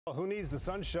Well, who needs the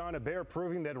sunshine? A bear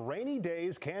proving that rainy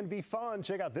days can be fun.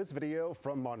 Check out this video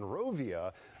from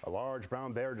Monrovia. A large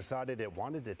brown bear decided it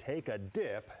wanted to take a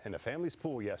dip in a family's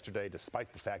pool yesterday,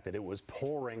 despite the fact that it was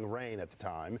pouring rain at the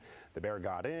time. The bear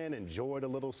got in, enjoyed a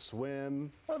little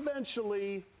swim,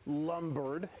 eventually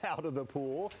lumbered out of the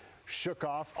pool, shook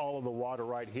off all of the water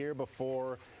right here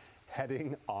before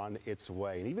heading on its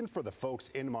way. And even for the folks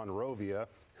in Monrovia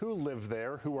who live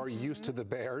there, who are used to the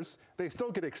bears, they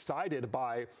still get excited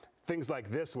by things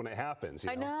like this when it happens.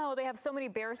 I know, they have so many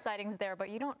bear sightings there, but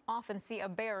you don't often see a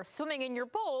bear swimming in your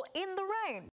pool in the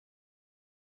rain.